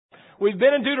We've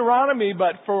been in Deuteronomy,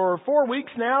 but for 4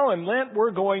 weeks now in Lent, we're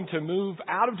going to move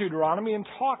out of Deuteronomy and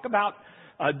talk about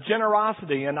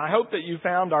generosity. And I hope that you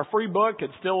found our free book.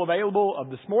 It's still available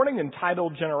of this morning,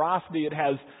 entitled Generosity. It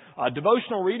has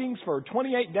devotional readings for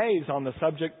 28 days on the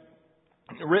subject,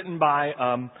 written by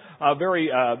a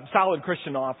very solid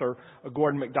Christian author,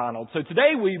 Gordon MacDonald. So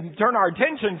today we turn our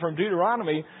attention from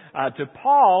Deuteronomy to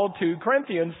Paul to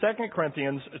Corinthians, 2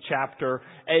 Corinthians chapter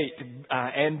 8,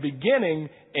 and beginning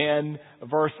in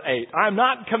verse 8. I'm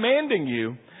not commanding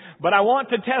you, but I want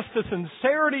to test the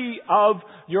sincerity of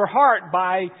your heart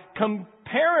by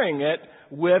comparing it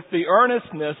with the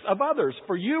earnestness of others.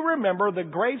 For you remember the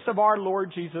grace of our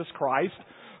Lord Jesus Christ,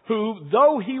 who,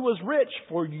 though he was rich,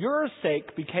 for your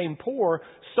sake became poor,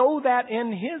 so that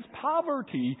in his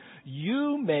poverty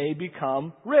you may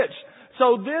become rich.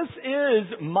 So this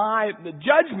is my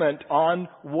judgment on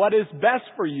what is best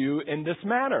for you in this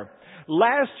matter.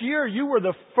 Last year you were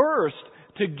the first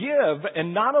to give,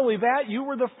 and not only that, you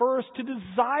were the first to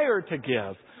desire to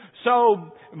give.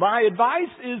 So my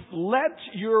advice is, let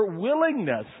your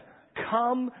willingness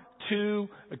come to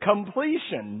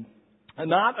completion.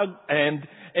 And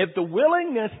if the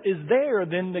willingness is there,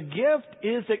 then the gift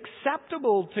is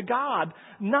acceptable to God,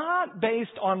 not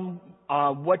based on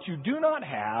what you do not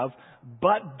have,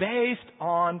 but based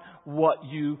on what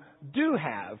you do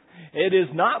have. It is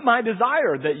not my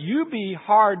desire that you be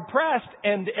hard-pressed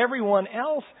and everyone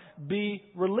else be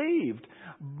relieved.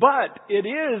 But it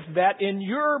is that in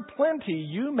your plenty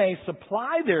you may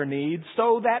supply their needs,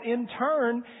 so that in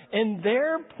turn, in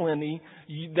their plenty,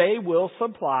 they will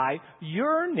supply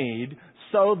your need,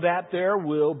 so that there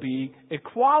will be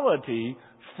equality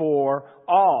for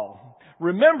all.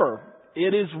 Remember,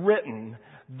 it is written,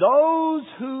 those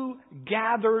who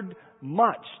gathered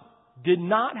much did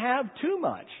not have too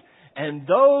much, and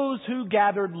those who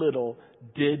gathered little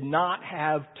did not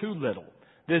have too little.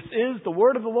 This is the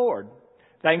word of the Lord.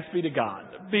 Thanks be to God.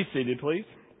 Be seated, please.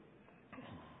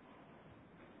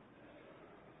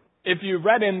 If you've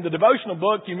read in the devotional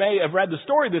book, you may have read the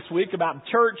story this week about a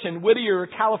church in Whittier,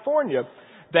 California,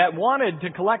 that wanted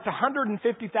to collect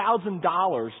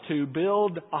 $150,000 to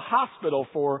build a hospital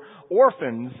for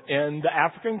orphans in the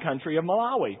African country of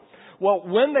Malawi. Well,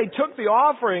 when they took the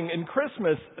offering in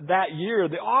Christmas that year,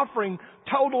 the offering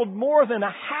totaled more than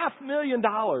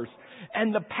 $500,000.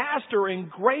 And the pastor, in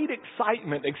great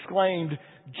excitement, exclaimed,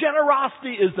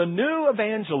 "Generosity is the new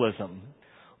evangelism."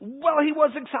 Well, he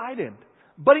was excited,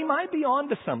 but he might be on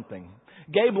to something.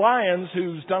 Gabe Lyons,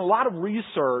 who's done a lot of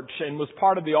research and was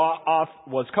part of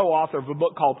was co-author of a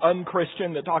book called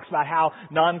Unchristian that talks about how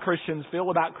non-Christians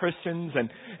feel about Christians,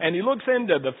 and he looks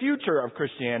into the future of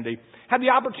Christianity, had the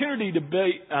opportunity to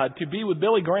be with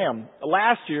Billy Graham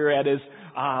last year at his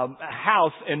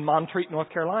house in Montreat, North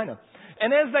Carolina.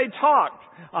 And as they talked,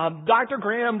 Dr.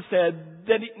 Graham said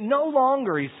that no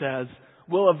longer, he says,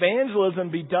 will evangelism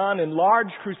be done in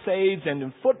large crusades and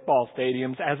in football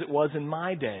stadiums as it was in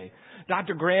my day.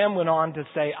 Dr. Graham went on to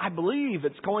say, I believe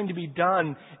it's going to be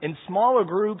done in smaller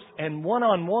groups and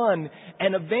one-on-one,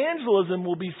 and evangelism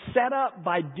will be set up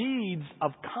by deeds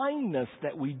of kindness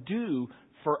that we do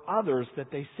for others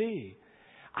that they see.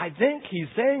 I think he's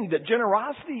saying that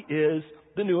generosity is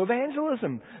the new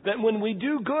evangelism. That when we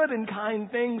do good and kind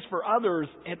things for others,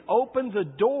 it opens a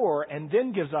door and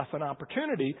then gives us an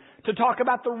opportunity to talk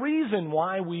about the reason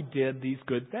why we did these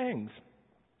good things.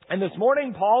 And this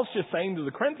morning, Paul's just saying to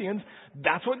the Corinthians,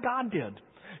 that's what God did.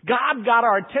 God got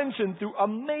our attention through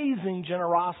amazing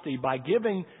generosity by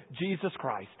giving Jesus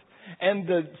Christ. And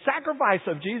the sacrifice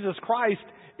of Jesus Christ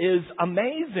is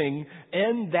amazing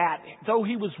in that though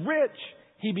he was rich,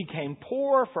 he became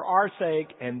poor for our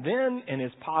sake, and then in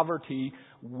his poverty,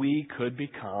 we could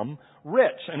become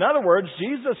rich. In other words,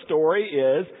 Jesus' story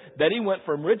is that he went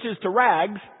from riches to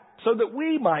rags so that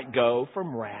we might go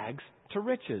from rags to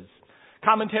riches.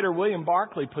 Commentator William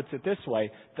Barclay puts it this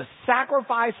way, the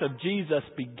sacrifice of Jesus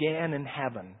began in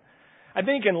heaven. I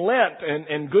think in Lent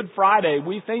and Good Friday,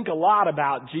 we think a lot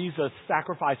about Jesus'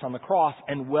 sacrifice on the cross,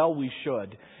 and well, we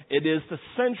should. It is the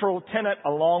central tenet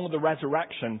along with the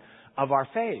resurrection of our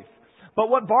faith. But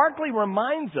what Barclay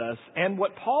reminds us, and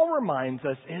what Paul reminds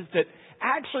us, is that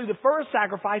actually the first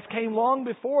sacrifice came long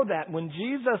before that, when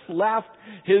Jesus left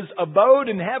his abode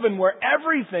in heaven where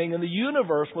everything in the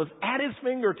universe was at his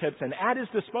fingertips and at his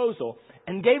disposal,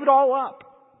 and gave it all up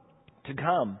to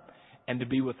come and to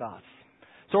be with us.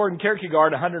 Soren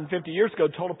Kierkegaard, 150 years ago,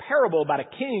 told a parable about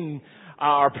a king,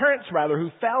 or parents rather, who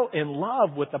fell in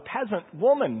love with a peasant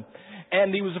woman.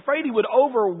 And he was afraid he would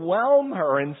overwhelm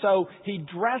her. And so he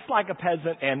dressed like a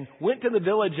peasant and went to the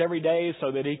village every day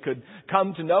so that he could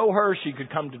come to know her, she could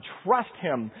come to trust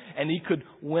him, and he could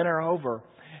win her over.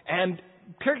 And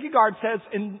Kierkegaard says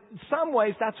in some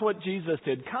ways that's what Jesus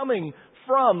did, coming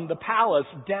from the palace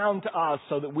down to us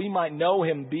so that we might know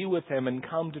him, be with him, and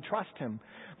come to trust him.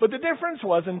 But the difference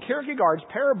was in Kierkegaard's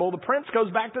parable, the prince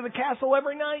goes back to the castle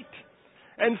every night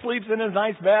and sleeps in his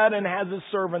nice bed and has his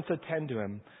servants attend to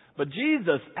him. But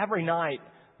Jesus every night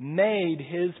made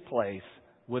his place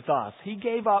with us. He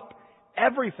gave up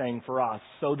everything for us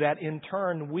so that in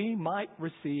turn we might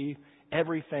receive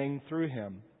everything through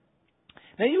him.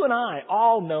 Now you and I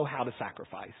all know how to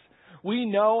sacrifice. We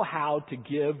know how to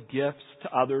give gifts to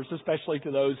others, especially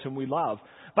to those whom we love.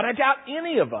 But I doubt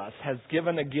any of us has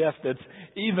given a gift that's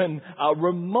even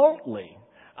remotely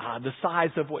the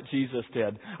size of what Jesus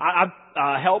did.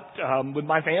 I've helped with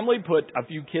my family put a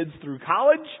few kids through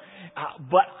college,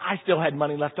 but I still had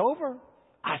money left over.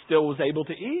 I still was able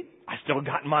to eat. I still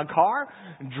got in my car,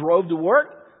 drove to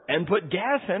work, and put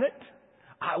gas in it.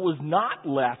 I was not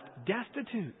left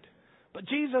destitute. But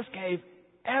Jesus gave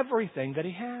everything that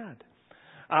he had.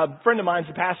 A friend of mine's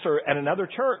a pastor at another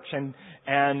church, and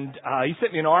he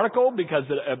sent me an article because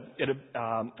it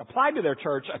applied to their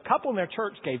church. A couple in their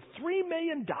church gave $3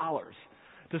 million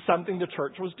to something the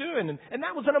church was doing, and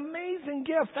that was an amazing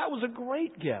gift. That was a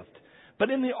great gift. But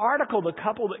in the article, the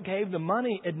couple that gave the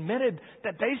money admitted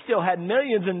that they still had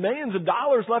millions and millions of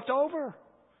dollars left over.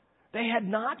 They had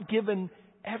not given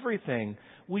everything.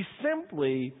 We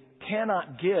simply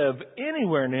cannot give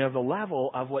anywhere near the level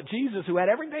of what Jesus, who had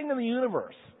everything in the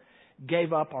universe,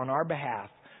 gave up on our behalf.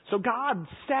 So God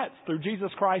sets, through Jesus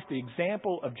Christ, the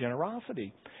example of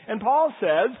generosity. And Paul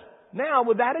says, now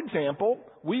with that example,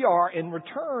 we are in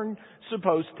return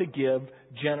supposed to give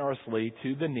generously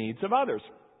to the needs of others.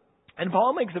 And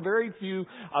Paul makes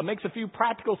a few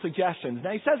practical suggestions.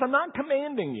 Now he says, I'm not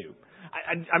commanding you.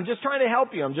 I'm just trying to help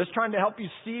you. I'm just trying to help you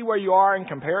see where you are in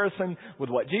comparison with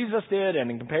what Jesus did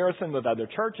and in comparison with other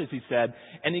churches, he said.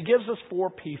 And he gives us 4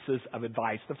 pieces of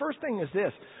advice. The first thing is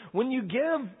this. When you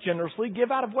give generously, give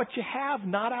out of what you have,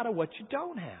 not out of what you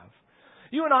don't have.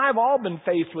 You and I have all been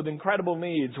faced with incredible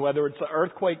needs, whether it's the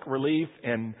earthquake relief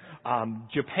in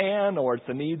Japan, or it's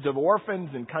the needs of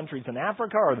orphans in countries in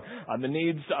Africa, or the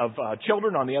needs of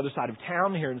children on the other side of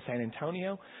town here in San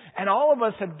Antonio. And all of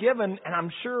us have given, and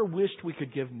I'm sure wished we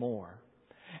could give more.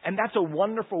 And that's a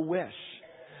wonderful wish.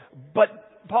 But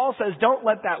Paul says, don't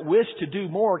let that wish to do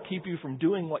more keep you from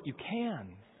doing what you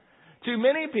can. Too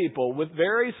many people with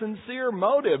very sincere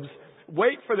motives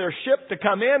wait for their ship to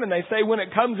come in, and they say, when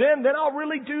it comes in, then I'll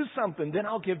really do something. Then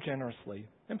I'll give generously.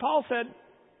 And Paul said,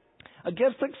 a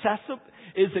gift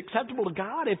is acceptable to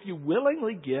God if you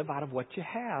willingly give out of what you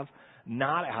have,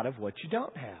 not out of what you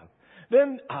don't have.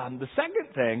 Then the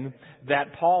second thing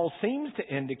that Paul seems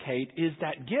to indicate is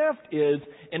that gift is,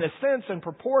 in a sense, in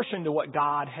proportion to what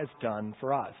God has done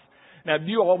for us. Now,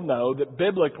 you all know that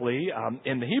biblically,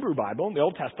 in the Hebrew Bible, in the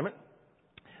Old Testament,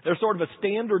 there's sort of a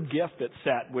standard gift that's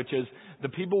set, which is the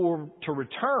people were to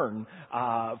return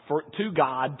to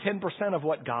God 10% of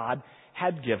what God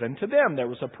had given to them. There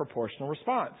was a proportional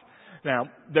response. Now,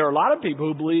 there are a lot of people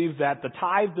who believe that the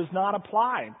tithe does not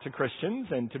apply to Christians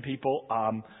and to people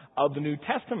of the New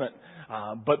Testament.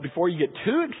 But before you get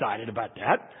too excited about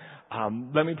that,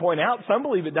 let me point out, some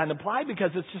believe it doesn't apply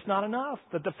because it's just not enough.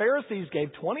 That the Pharisees gave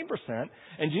 20%,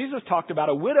 and Jesus talked about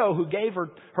a widow who gave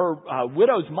her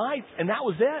widow's mites, and that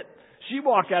was it. She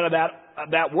walked out of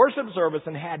that worship service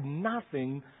and had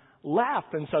nothing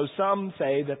left. And so some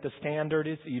say that the standard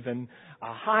is even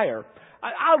higher.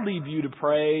 I'll leave you to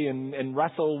pray and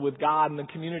wrestle with God and the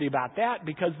community about that,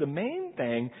 because the main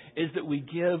thing is that we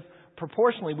give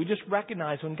proportionally. We just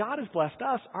recognize when God has blessed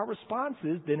us, our response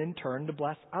is then in turn to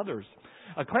bless others.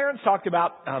 Clarence talked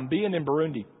about being in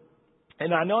Burundi.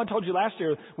 And I know I told you last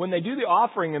year, when they do the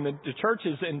offering in the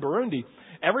churches in Burundi,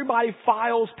 everybody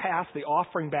files past the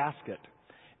offering basket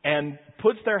and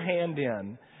puts their hand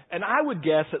in. And I would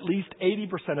guess at least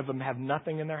 80% of them have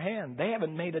nothing in their hand. They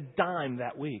haven't made a dime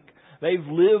that week. They've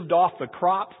lived off the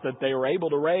crops that they were able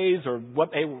to raise or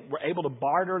what they were able to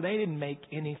barter. They didn't make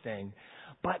anything.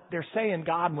 But they're saying,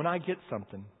 God, when I get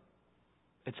something,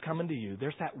 it's coming to you.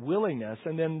 There's that willingness.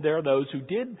 And then there are those who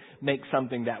did make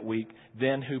something that week,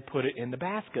 then who put it in the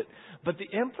basket. But the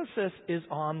emphasis is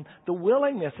on the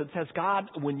willingness. It says, God,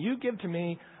 when you give to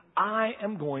me, I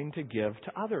am going to give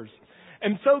to others.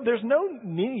 And so there's no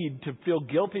need to feel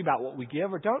guilty about what we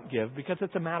give or don't give, because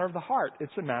it's a matter of the heart.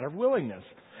 It's a matter of willingness.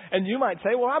 And you might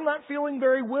say, well, I'm not feeling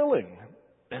very willing.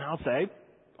 And I'll say,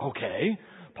 okay.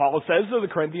 Paul says to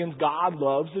the Corinthians, God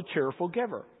loves a cheerful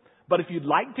giver. But if you'd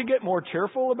like to get more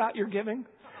cheerful about your giving,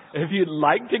 if you'd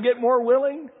like to get more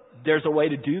willing, there's a way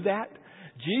to do that.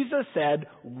 Jesus said,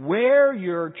 where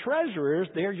your treasure is,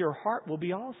 there your heart will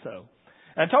be also.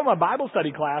 And I told my Bible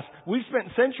study class, we've spent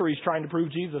centuries trying to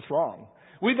prove Jesus wrong.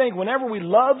 We think whenever we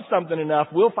love something enough,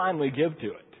 we'll finally give to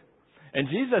it. And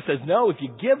Jesus says, no, if you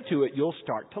give to it, you'll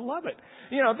start to love it.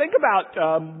 You know, think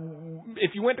about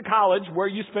if you went to college, where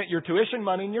you spent your tuition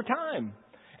money and your time.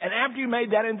 And after you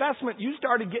made that investment, you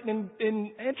started getting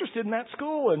interested in that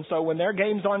school. And so when their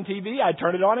game's on TV, I'd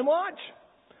turn it on and watch.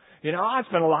 You know, I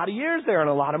spent a lot of years there and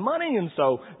a lot of money, and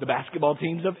so the basketball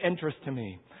team's of interest to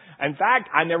me. In fact,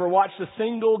 I never watched a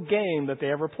single game that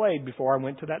they ever played before I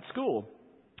went to that school.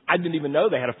 I didn't even know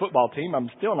they had a football team. I'm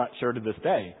still not sure to this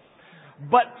day.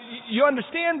 But you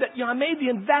understand that, I made the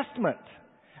investment.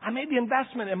 I made the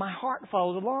investment and my heart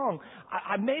followed along.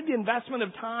 I made the investment of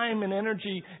time and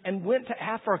energy and went to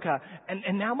Africa.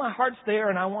 And now my heart's there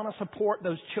and I want to support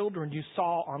those children you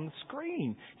saw on the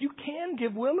screen. You can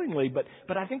give willingly,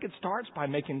 but I think it starts by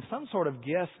making some sort of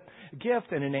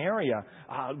gift in an area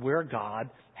where God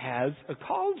has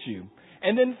called you.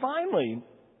 And then finally,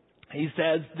 he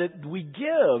says that we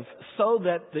give so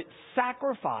that the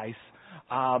sacrifice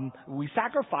we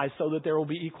sacrifice so that there will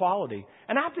be equality.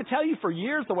 And I have to tell you, for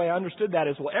years, the way I understood that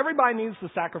is, well, everybody needs to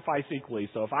sacrifice equally.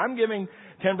 So if I'm giving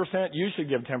 10%, you should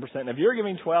give 10%. And if you're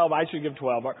giving 12, I should give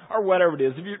 12, or whatever it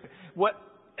is.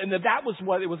 And that was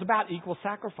what it was about, equal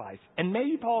sacrifice. And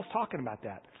maybe Paul's talking about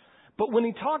that. But when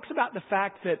he talks about the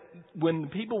fact that when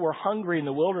people were hungry in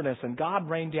the wilderness and God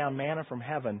rained down manna from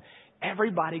heaven,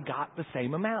 everybody got the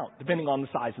same amount, depending on the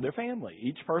size of their family.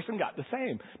 Each person got the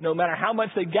same. No matter how much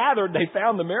they gathered, they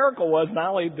found the miracle was not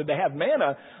only did they have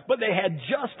manna, but they had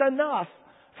just enough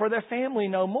for their family,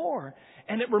 no more.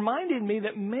 And it reminded me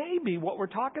that maybe what we're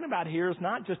talking about here is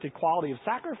not just equality of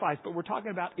sacrifice, but we're talking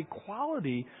about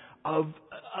equality of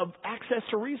access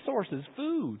to resources,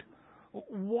 food,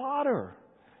 water.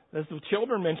 As the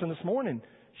children mentioned this morning,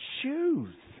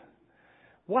 shoes.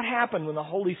 What happened when the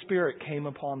Holy Spirit came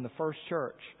upon the first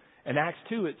church? In Acts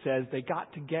 2, it says they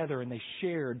got together and they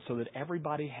shared so that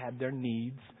everybody had their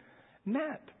needs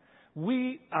met.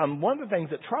 One of the things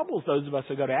that troubles those of us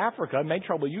who go to Africa, and may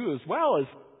trouble you as well, is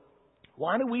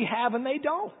why do we have and they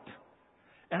don't?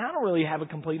 And I don't really have a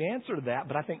complete answer to that,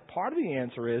 but I think part of the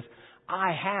answer is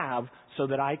I have so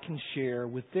that I can share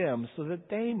with them so that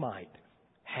they might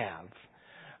have.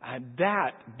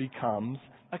 That becomes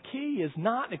a key, is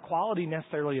not equality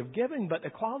necessarily of giving, but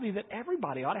equality that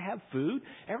everybody ought to have food,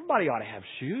 everybody ought to have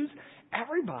shoes,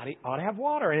 everybody ought to have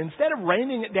water. And instead of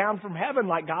raining it down from heaven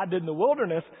like God did in the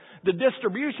wilderness, the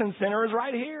distribution center is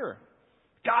right here.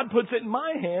 God puts it in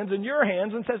my hands and your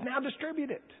hands and says, now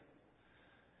distribute it.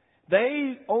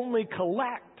 They only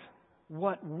collect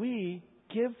what we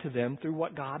give to them through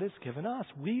what God has given us.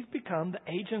 We've become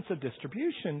the agents of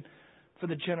distribution for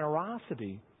the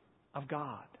generosity of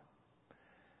God.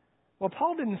 Well,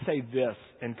 Paul didn't say this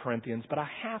in Corinthians, but I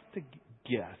have to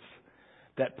guess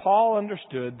that Paul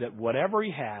understood that whatever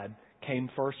he had came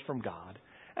first from God.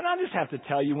 And I just have to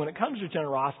tell you, when it comes to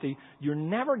generosity, you're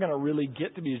never going to really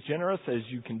get to be as generous as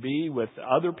you can be with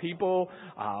other people,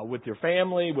 with your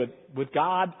family, with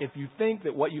God, if you think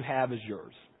that what you have is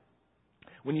yours.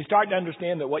 When you start to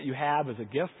understand that what you have is a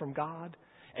gift from God,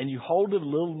 and you hold it a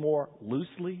little more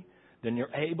loosely, then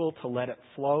you're able to let it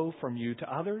flow from you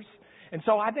to others. And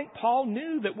so I think Paul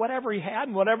knew that whatever he had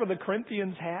and whatever the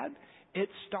Corinthians had, it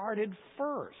started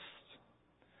first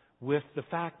with the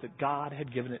fact that God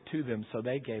had given it to them, so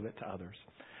they gave it to others.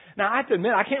 Now, I have to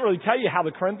admit, I can't really tell you how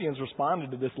the Corinthians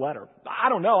responded to this letter. I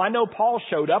don't know. I know Paul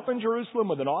showed up in Jerusalem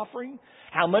with an offering.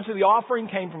 How much of the offering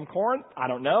came from Corinth? I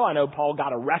don't know. I know Paul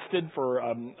got arrested for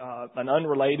an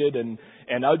unrelated and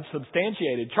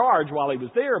unsubstantiated charge while he was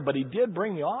there, but he did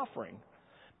bring the offering.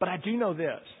 But I do know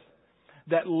this,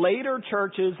 that later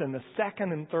churches in the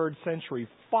 2nd and 3rd century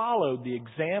followed the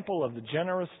example of the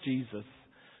generous Jesus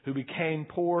who became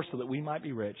poor so that we might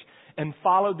be rich, and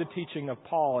followed the teaching of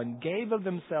Paul and gave of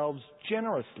themselves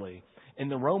generously in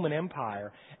the Roman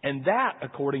Empire. And that,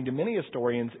 according to many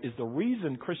historians, is the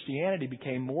reason Christianity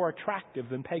became more attractive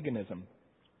than paganism.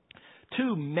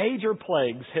 2 major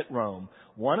plagues hit Rome.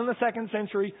 One in the 2nd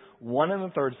century, one in the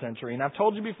 3rd century. And I've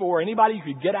told you before, anybody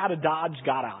who could get out of Dodge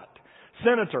got out.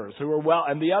 Senators who were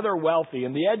and the other wealthy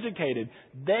and the educated,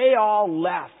 they all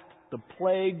left the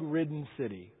plague-ridden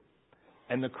city.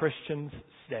 And the Christians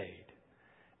stayed.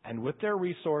 And with their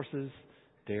resources,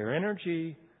 their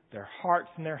energy, their hearts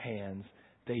and their hands,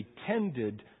 they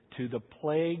tended to the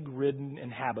plague-ridden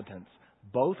inhabitants,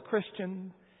 both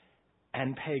Christian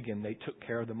and pagan. They took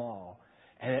care of them all.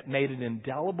 And it made an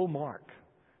indelible mark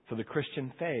for the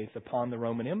Christian faith upon the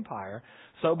Roman Empire.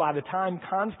 So by the time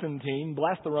Constantine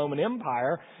blessed the Roman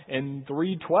Empire in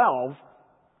 312,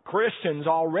 Christians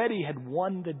already had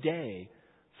won the day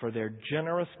for their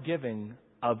generous giving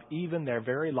of even their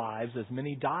very lives, as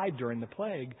many died during the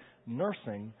plague,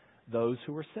 nursing those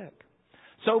who were sick.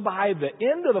 So by the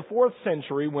end of the 4th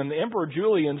century, when the Emperor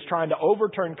Julian's trying to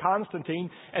overturn Constantine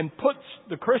and puts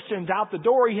the Christians out the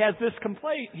door, he has this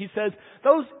complaint. He says,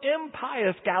 those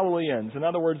impious Galileans, in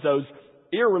other words, those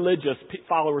irreligious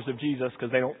followers of Jesus,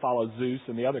 because they don't follow Zeus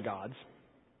and the other gods,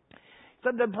 he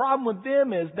said the problem with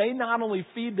them is they not only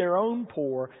feed their own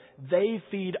poor, they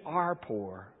feed our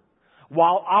poor,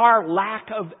 while our lack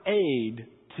of aid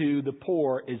to the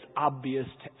poor is obvious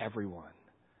to everyone.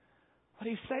 What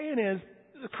he's saying is,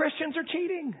 the Christians are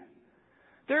cheating.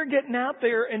 They're getting out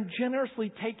there and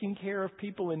generously taking care of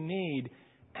people in need,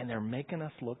 and they're making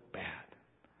us look bad.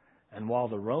 And while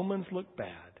the Romans look bad,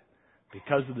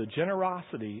 because of the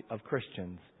generosity of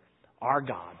Christians, our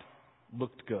God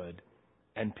looked good,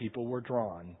 and people were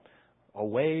drawn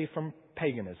away from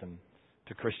paganism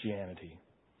to Christianity.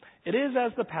 It is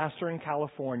as the pastor in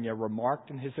California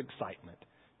remarked in his excitement,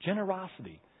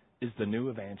 generosity is the new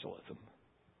evangelism.